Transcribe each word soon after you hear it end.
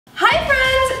Hi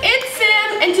friends, it's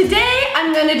Sam, and today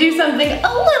I'm gonna do something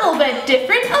a little bit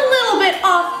different, a little bit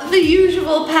off the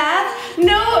usual path.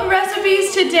 No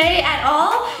recipes today at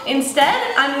all.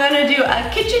 Instead, I'm gonna do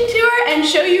a kitchen tour and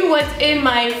show you what's in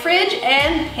my fridge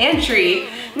and pantry.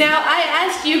 Now, I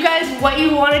asked you guys what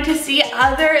you wanted to see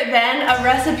other than a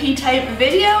recipe type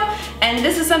video, and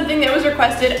this is something that was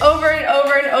requested over and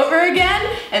over and over again,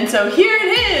 and so here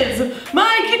it is,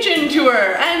 my kitchen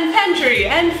tour and pantry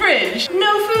and fridge.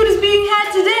 No food is being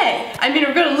had today. I mean,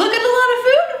 we're gonna look at a lot of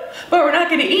food, but we're not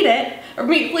gonna eat it. Or at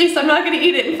least I'm not gonna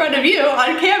eat it in front of you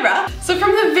on camera. So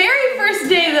from the very first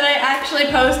day that I actually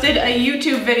posted a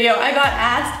YouTube video, I got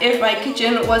asked if my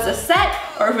kitchen was a set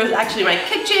or if it was actually my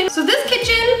kitchen. So this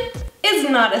kitchen is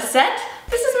not a set.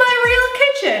 This is my real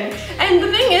kitchen. And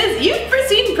the thing is, you've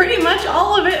seen pretty much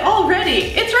all of it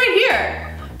already. It's right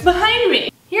here, behind me.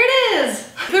 Here it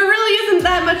is. There really isn't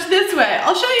that much this way.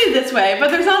 I'll show you this way, but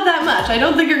there's not that much. I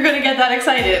don't think you're gonna get that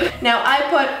excited. Now I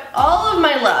put all of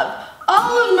my love,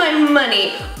 all of my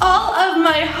money, all of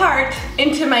my heart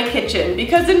into my kitchen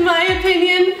because in my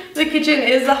opinion, the kitchen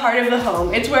is the heart of the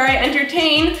home. It's where I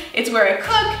entertain, it's where I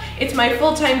cook, it's my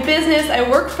full-time business. I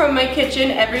work from my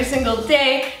kitchen every single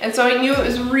day, and so I knew it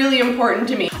was really important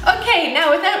to me. Okay,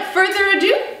 now without further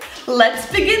ado, let's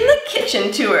begin the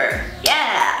kitchen tour.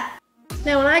 Yeah!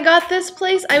 Now when I got this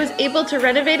place, I was able to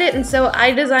renovate it, and so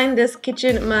I designed this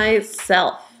kitchen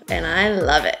myself, and I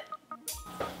love it.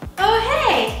 Oh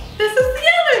hey, this is the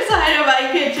other side of my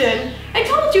kitchen. I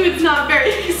told you it's not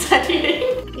very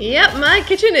exciting. Yep, my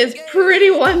kitchen is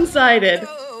pretty one-sided.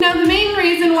 Now the main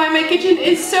reason why my kitchen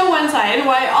is so one-sided,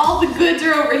 why all the goods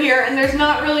are over here and there's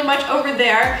not really much over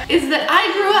there, is that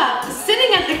I grew up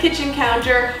sitting at the kitchen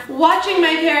counter watching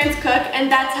my parents cook,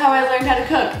 and that's how I learned how to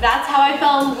cook. That's how I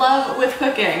fell in love with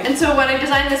cooking. And so when I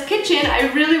designed this kitchen,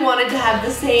 I really wanted to have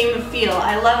the same feel.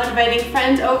 I love inviting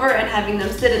friends over and having them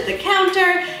sit at the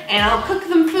counter, and I'll cook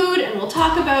them food and we'll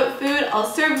talk about food.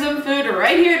 I'll serve them food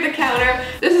right here at the counter.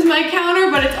 This is my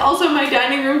counter, but it's also my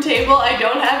dining room table. I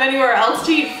don't have anywhere else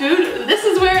to eat food. This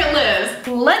is where it lives.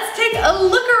 Let's take a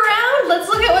look around. Let's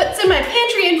look at what's in my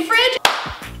pantry and fridge.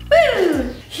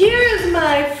 Woo! Here is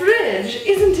my fridge.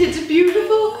 Isn't it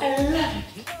beautiful? I love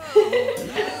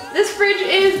it. This fridge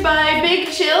is by Big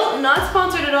Chill. Not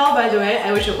sponsored at all, by the way.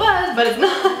 I wish it was, but it's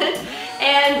not.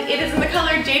 And it is in the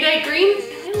color Jadeite Green.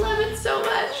 I love it so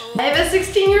much. I have a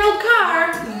 16-year-old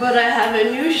car, but I have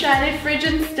a new shiny fridge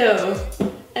and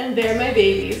stove. And they're my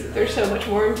babies. They're so much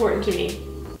more important to me.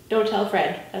 Don't tell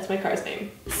Fred, that's my car's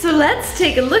name. So let's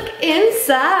take a look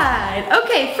inside.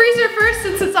 Okay, freezer first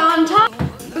since it's on top.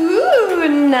 Ooh,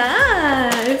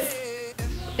 nice.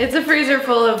 It's a freezer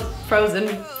full of frozen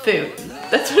food.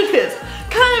 That's what it is.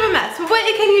 Kind of a mess, but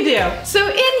what can you do? So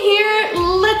in here,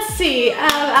 let's see,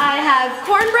 I have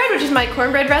cornbread, which is my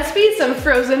cornbread recipe, some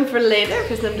frozen for later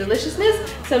for some deliciousness,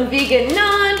 some vegan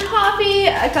naan, coffee,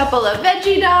 a couple of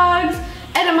veggie dogs,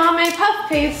 edamame puff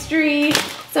pastry,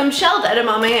 some shelled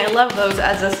edamame, I love those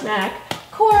as a snack.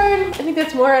 Corn, I think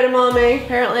that's more edamame.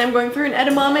 Apparently I'm going through an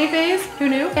edamame phase, who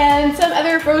knew? And some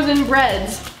other frozen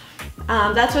breads.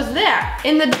 That's what's there.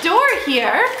 In the door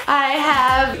here, I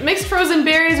have mixed frozen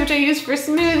berries, which I use for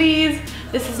smoothies.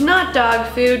 This is not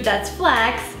dog food, that's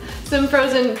flax. Some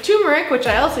frozen turmeric, which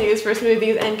I also use for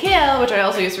smoothies, and kale, which I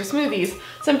also use for smoothies.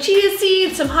 Some chia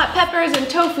seeds, some hot peppers, and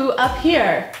tofu up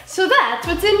here. So that's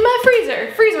what's in my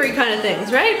freezer. Freezery kind of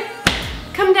things, right?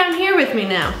 Come down here with me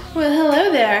now. Well,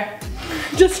 hello there.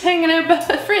 Just hanging out by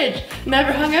the fridge.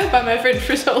 Never hung out by my fridge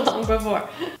for so long before.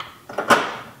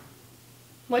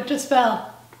 What just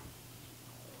fell?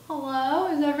 Hello,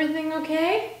 is everything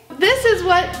okay? This is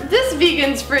what this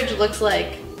vegan's fridge looks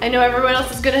like. I know everyone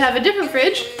else is gonna have a different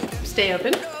fridge. Stay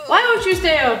open. Why won't you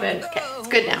stay open? Okay, it's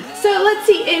good now. So let's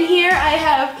see, in here I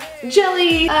have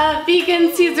jelly,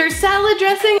 vegan Caesar salad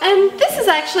dressing, and this is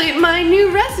actually my new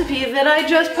recipe that I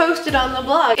just posted on the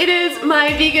blog. It is my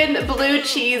vegan blue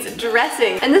cheese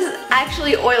dressing, and this is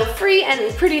actually oil-free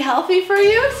and pretty healthy for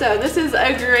you, so this is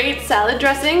a great salad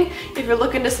dressing if you're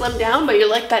looking to slim down, but you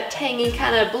like that tangy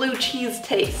kind of blue cheese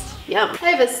taste. Yum.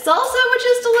 I have a salsa, which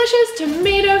is delicious,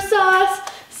 tomato sauce,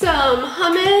 some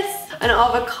hummus, an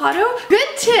avocado. Good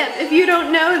tip if you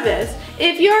don't know this.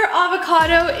 If your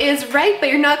avocado is ripe but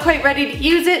you're not quite ready to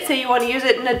use it, say you want to use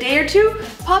it in a day or two,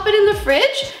 pop it in the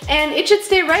fridge and it should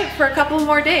stay ripe for a couple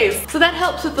more days. So that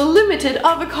helps with the limited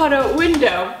avocado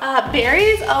window.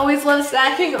 Berries, always love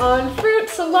snacking on fruit,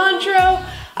 cilantro.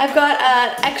 I've got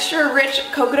extra rich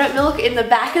coconut milk in the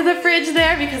back of the fridge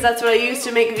there because that's what I use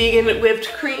to make vegan whipped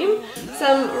cream.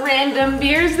 Some random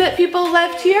beers that people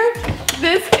left here.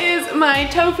 This is my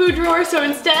tofu drawer, so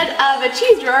instead of a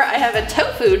cheese drawer, I have a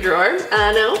tofu drawer.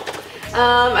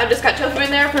 I've just got tofu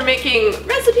in there for making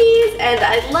recipes, and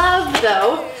I love,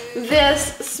 though,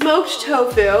 this smoked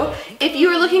tofu. If you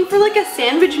were looking for like a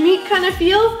sandwich meat kind of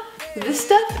feel, this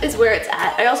stuff is where it's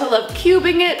at. I also love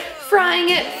cubing it, frying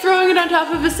it, throwing it on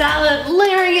top of a salad,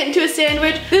 layering it into a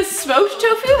sandwich. This smoked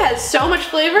tofu has so much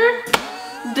flavor.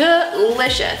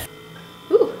 Delicious.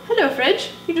 Ooh, hello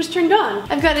fridge. You just turned on.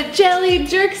 I've got a jelly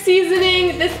jerk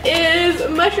seasoning. This is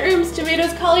mushrooms,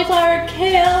 tomatoes, cauliflower,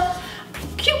 kale,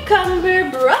 cucumber,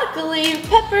 broccoli,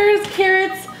 peppers,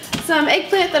 carrots, some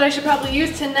eggplant that I should probably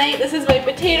use tonight. This is my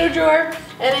potato drawer.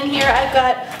 And in here I've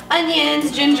got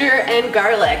onions, ginger, and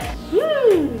garlic.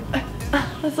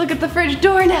 Let's look at the fridge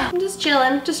door now. I'm just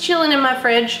chilling in my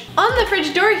fridge. On the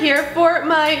fridge door here for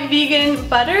my vegan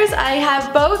butters, I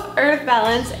have both Earth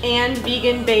Balance and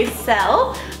Vegan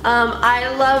Basil.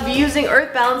 I love using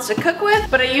Earth Balance to cook with,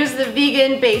 but I use the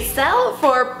Vegan Basil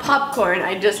for popcorn.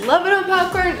 I just love it on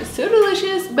popcorn. It's so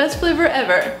delicious, best flavor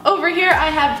ever. Over here I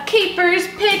have capers,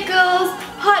 pickles,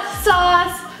 hot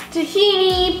sauce,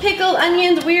 tahini, pickled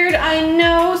onions, weird, I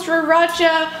know,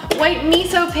 sriracha, white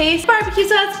miso paste, barbecue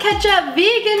sauce, ketchup,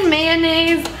 vegan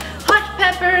mayonnaise, hot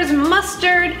peppers,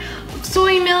 mustard,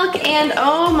 soy milk, and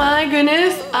oh my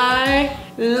goodness, I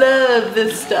love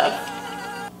this stuff.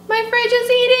 My fridge is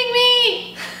eating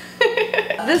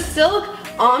me! This silk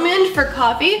almond for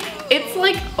coffee, it's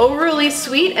like overly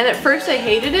sweet, and at first I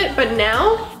hated it, but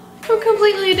now I'm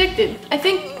completely addicted. I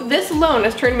think this alone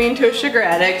has turned me into a sugar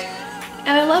addict.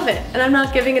 And I love it, and I'm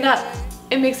not giving it up.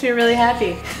 It makes me really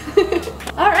happy.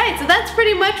 Alright, so that's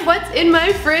pretty much what's in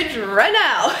my fridge right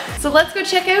now. So let's go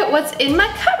check out what's in my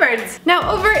cupboards.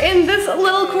 Now over in this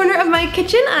little corner of my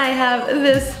kitchen, I have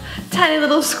this tiny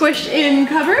little squished in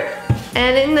cupboard.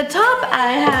 And in the top,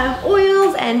 I have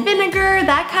oils and vinegar,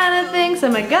 that kind of thing,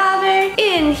 some agave.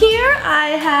 In here,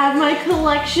 I have my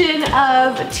collection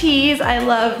of teas. I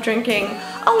love drinking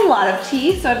a lot of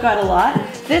tea, so I've got a lot.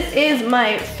 This is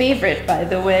my favorite, by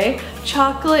the way,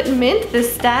 chocolate mint, the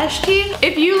stash tea.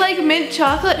 If you like mint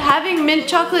chocolate, having mint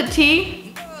chocolate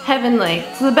tea, heavenly.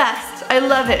 It's the best. I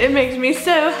love it. It makes me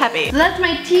so happy. So that's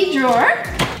my tea drawer.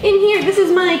 In here, this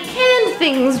is my canned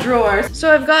things drawer.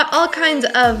 So I've got all kinds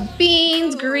of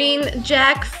beans, green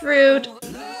jackfruit,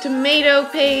 tomato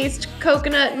paste,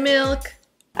 coconut milk.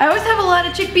 I always have a lot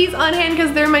of chickpeas on hand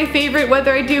because they're my favorite,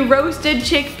 whether I do roasted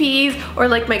chickpeas or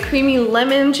like my creamy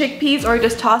lemon chickpeas, or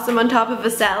just toss them on top of a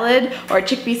salad or a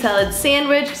chickpea salad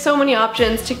sandwich. So many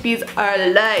options. Chickpeas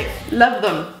are life. Love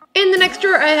them. In the next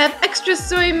drawer, I have extra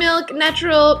soy milk,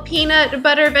 natural peanut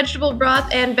butter, vegetable broth,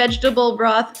 and vegetable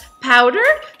broth powder.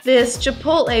 This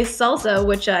chipotle salsa,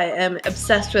 which I am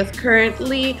obsessed with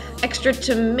currently, extra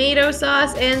tomato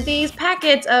sauce, and these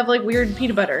packets of like weird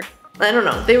peanut butter. I don't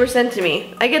know, they were sent to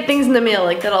me. I get things in the mail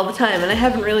like that all the time, and I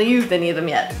haven't really used any of them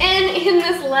yet. And in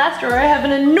this last drawer, I have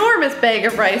an enormous bag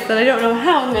of rice that I don't know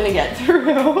how I'm gonna get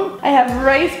through. I have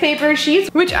rice paper sheets,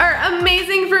 which are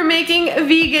amazing for making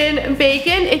vegan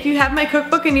bacon. If you have my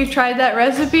cookbook and you've tried that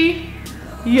recipe,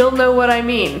 you'll know what I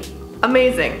mean.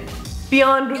 Amazing.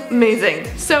 Beyond amazing.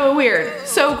 So weird.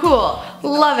 So cool.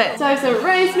 Love it. So I have some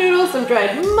rice noodles, some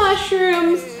dried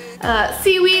mushrooms,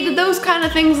 seaweed, those kind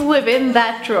of things live in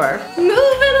that drawer.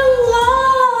 Moving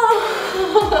along!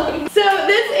 So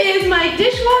this is my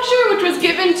dishwasher, which was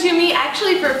given to me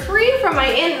actually for free from my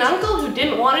aunt and uncle who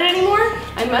didn't want it anymore.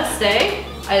 I must say,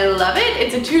 I love it.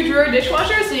 It's a 2-drawer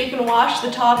dishwasher, so you can wash the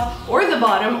top or the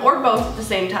bottom or both at the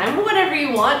same time, whatever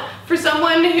you want. For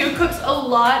someone who cooks a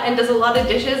lot and does a lot of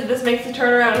dishes, this makes the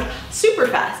turnaround super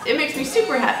fast. It makes me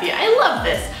super happy. I love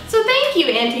this. So thank you,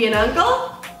 Auntie and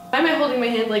Uncle. Why am I holding my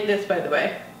hand like this, by the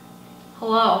way?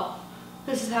 Hello.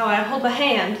 This is how I hold my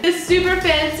hand. This super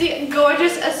fancy,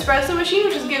 gorgeous espresso machine,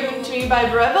 which was given to me by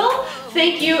Breville.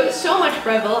 Thank you so much,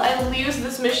 Breville. I use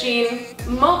this machine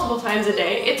multiple times a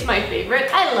day. It's my favorite.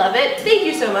 I love it. Thank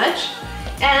you so much.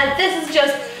 And this is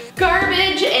just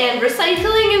garbage and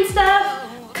recycling and stuff,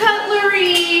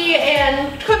 cutlery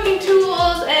and cooking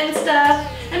tools and stuff.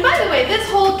 And by the way, this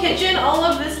whole kitchen, all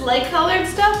of this light-colored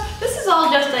stuff, this is all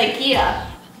just IKEA.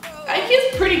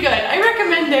 IKEA's pretty good. I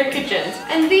recommend their kitchens.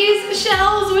 And these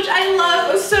shelves, which I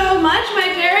love so much,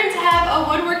 my parents have a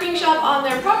woodworking shop on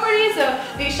their property, so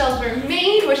these shelves were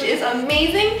made, which is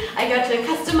amazing. I got to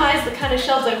customize the kind of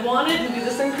shelves I wanted and do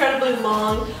this incredibly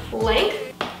long length.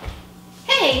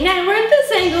 Hey, now we're at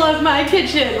this angle of my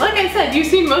kitchen. Like I said, you've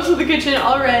seen most of the kitchen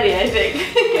already, I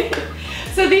think.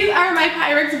 So these are my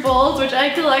Pyrex bowls, which I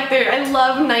collect. I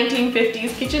love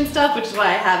 1950s kitchen stuff, which is why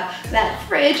I have that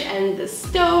fridge and the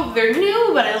stove. They're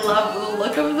new, but I love the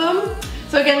look of them.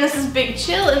 So again, this is Big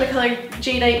Chill in the color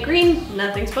Jadeite Green,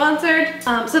 nothing sponsored.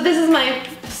 So this is my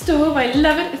stove, I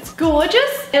love it, it's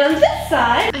gorgeous. And on this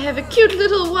side, I have a cute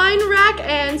little wine rack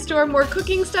and store more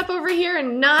cooking stuff over here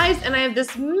and knives, and I have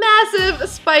this massive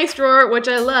spice drawer, which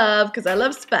I love because I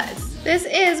love spice. This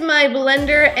is my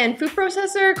blender and food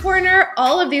processor corner.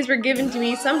 All of these were given to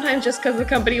me, sometimes just because the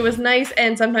company was nice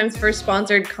and sometimes for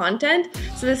sponsored content.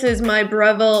 So this is my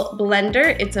Breville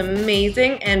blender, it's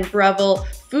amazing, and Breville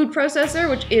food processor,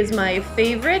 which is my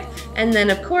favorite. And then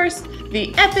of course,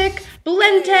 the epic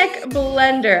Blendtec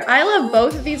blender. I love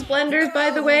both of these blenders, by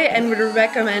the way, and would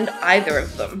recommend either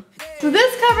of them. So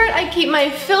this cupboard, I keep my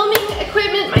filming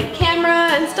equipment, my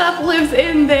camera and stuff lives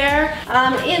in there.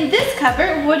 In this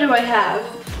cupboard, what do I have?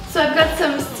 So I've got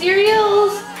some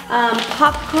cereals,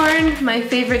 popcorn, my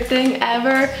favorite thing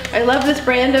ever. I love this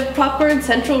brand of popcorn,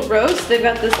 Central Roast. They've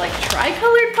got this like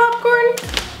tri-colored popcorn,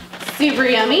 super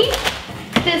yummy.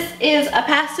 This is a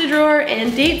pasta drawer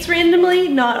and dates randomly.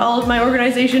 Not all of my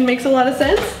organization makes a lot of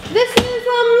sense. This is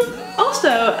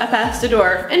also a pasta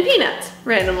drawer and peanuts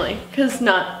randomly, because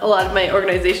not a lot of my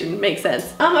organization makes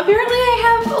sense. Apparently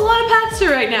I have a lot of pasta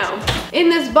right now. In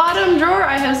this bottom drawer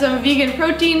I have some vegan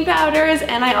protein powders,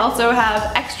 and I also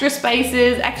have extra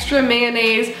spices, extra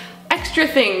mayonnaise, extra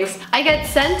things. I get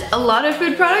sent a lot of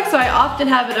food products, so I often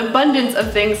have an abundance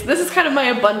of things. This is kind of my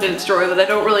abundance drawer that I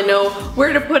don't really know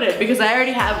where to put it because I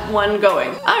already have one going.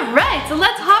 Alright, so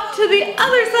let's hop to the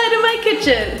other side of my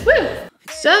kitchen. Woo!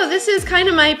 So this is kind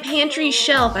of my pantry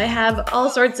shelf. I have all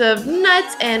sorts of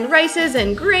nuts and rices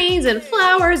and grains and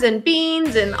flours and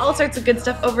beans and all sorts of good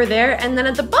stuff over there. And then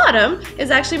at the bottom is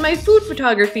actually my food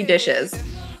photography dishes.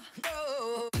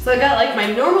 So I got like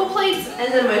my normal plates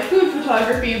and then my food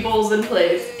photography bowls and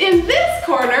plates. In this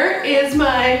corner is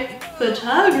my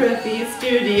photography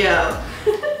studio.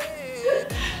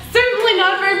 Certainly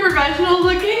not very professional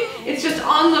looking. It's just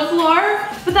on the floor,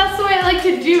 but that's the way I like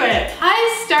to do it.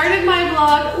 I started my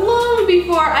vlog long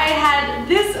before I had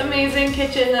this amazing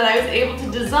kitchen that I was able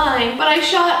to design, but I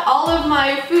shot all of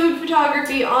my food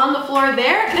photography on the floor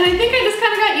there, and I think I just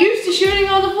kind of got used to shooting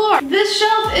on the floor. This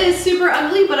shelf is super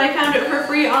ugly, but I found it for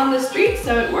free on the street,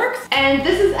 so it works. And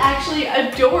this is actually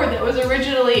a door that was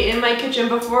originally in my kitchen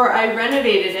before I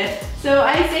renovated it. So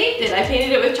I saved it. I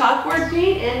painted it with chalkboard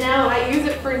paint, and now I use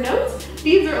it for notes.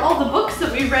 These are all the books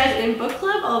that we read in book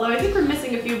club, although I think we're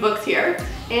missing a few books here.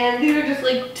 And these are just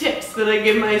like tips that I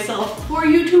give myself for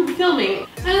YouTube filming.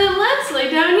 And then lastly,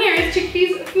 down here is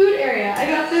Chickpea's food area. I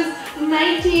got this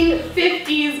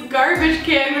 1950s garbage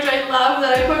can, which I love,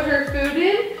 that I put her food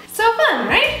in. So fun,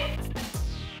 right?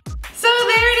 So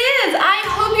there it is. I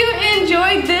hope you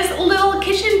enjoyed this little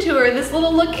kitchen tour, this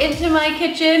little look into my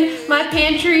kitchen, my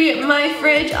pantry, my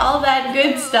fridge, all that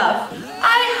good stuff.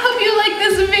 I hope you like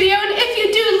this video, and if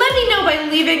you do, let me know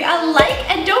by leaving a like,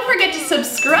 and don't forget to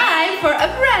subscribe for a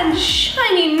brand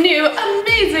shiny new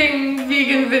amazing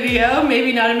vegan video.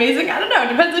 Maybe not amazing, I don't know,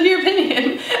 depends on your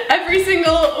opinion. Every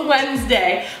single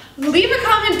Wednesday. Leave a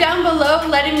comment down below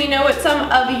letting me know what some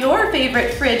of your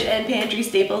favorite fridge and pantry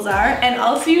staples are, and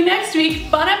I'll see you next week.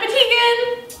 Bon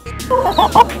appetit!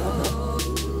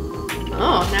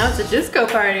 Oh, now it's a disco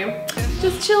party.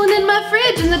 Just chilling in my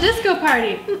fridge in the disco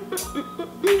party.